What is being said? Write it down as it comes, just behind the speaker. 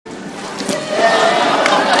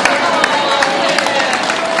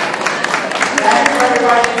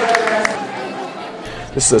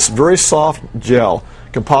This is this very soft gel,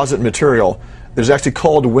 composite material that is actually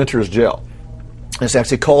called Winter's Gel. It's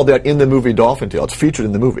actually called that in the movie Dolphin Tale. It's featured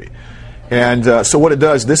in the movie. And so what it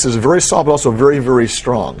does, this is very soft but also very, very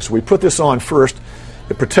strong. So we put this on first.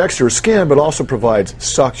 It protects your skin but also provides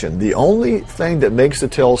suction. The only thing that makes the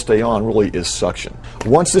tail stay on really is suction.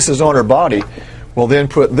 Once this is on her body, we'll then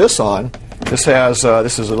put this on. This is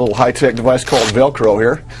a little high-tech device called Velcro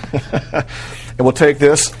here. And we'll take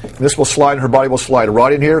this, and this will slide, and her body will slide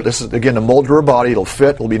right in here. This is, again, to mold her body. It'll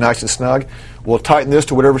fit. It'll be nice and snug. We'll tighten this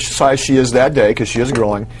to whatever size she is that day because she is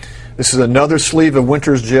growing. This is another sleeve of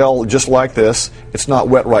Winter's Gel just like this. It's not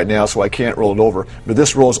wet right now, so I can't roll it over. But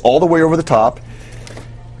this rolls all the way over the top,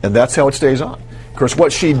 and that's how it stays on. Of course,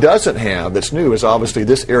 what she doesn't have that's new is obviously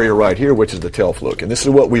this area right here, which is the tail fluke. And this is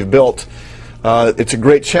what we've built. It's a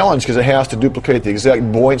great challenge because it has to duplicate the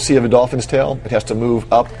exact buoyancy of a dolphin's tail. It has to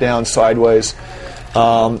move up, down, sideways.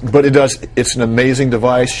 But it does. It's an amazing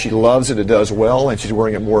device. She loves it. It does well, and she's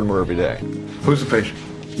wearing it more and more every day. Who's the patient?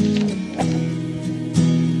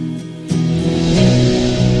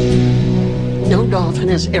 No dolphin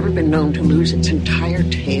has ever been known to lose its entire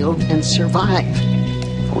tail and survive.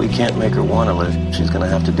 We can't make her want to live. She's going to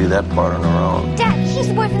have to do that part on her own. Dad, he's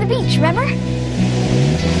the boy from the beach, remember?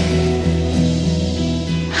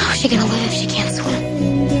 How's she gonna live? She can't swim.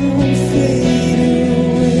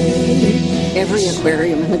 Every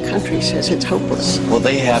aquarium in the country says it's hopeless. Well,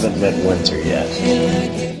 they haven't met Winter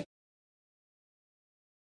yet.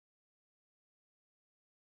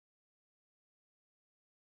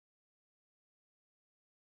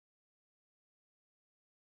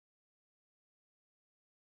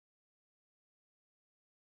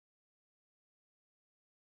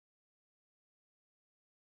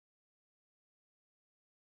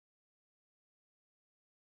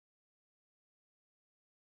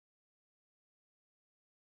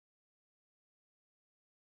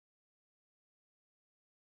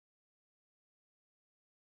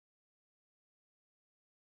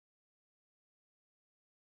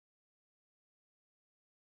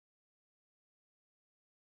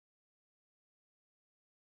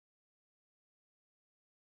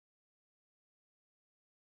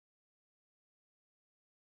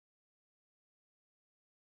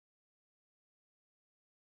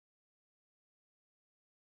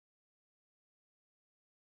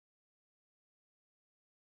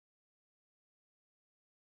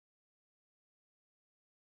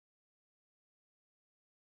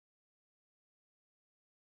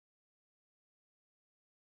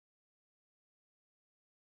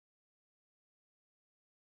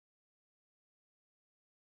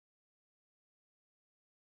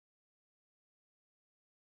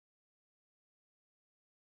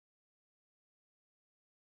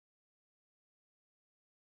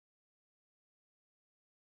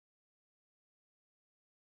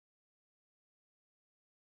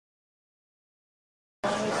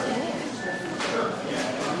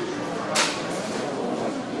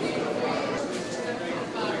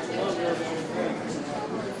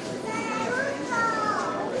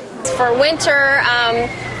 For Winter,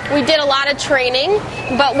 we did a lot of training,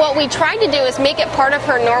 but what we tried to do is make it part of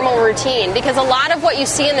her normal routine, because a lot of what you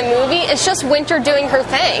see in the movie is just Winter doing her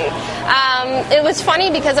thing. It was funny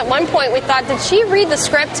because at one point we thought, did she read the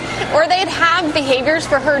script, or they'd have behaviors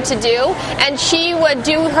for her to do, and she would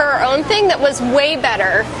do her own thing that was way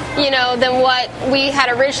better, you know, than what we had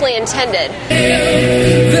originally intended.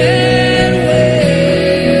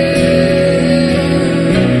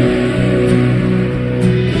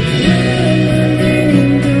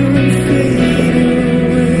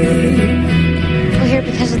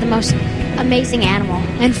 Most amazing animal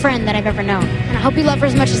and friend that I've ever known. And I hope you love her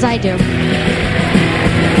as much as I do.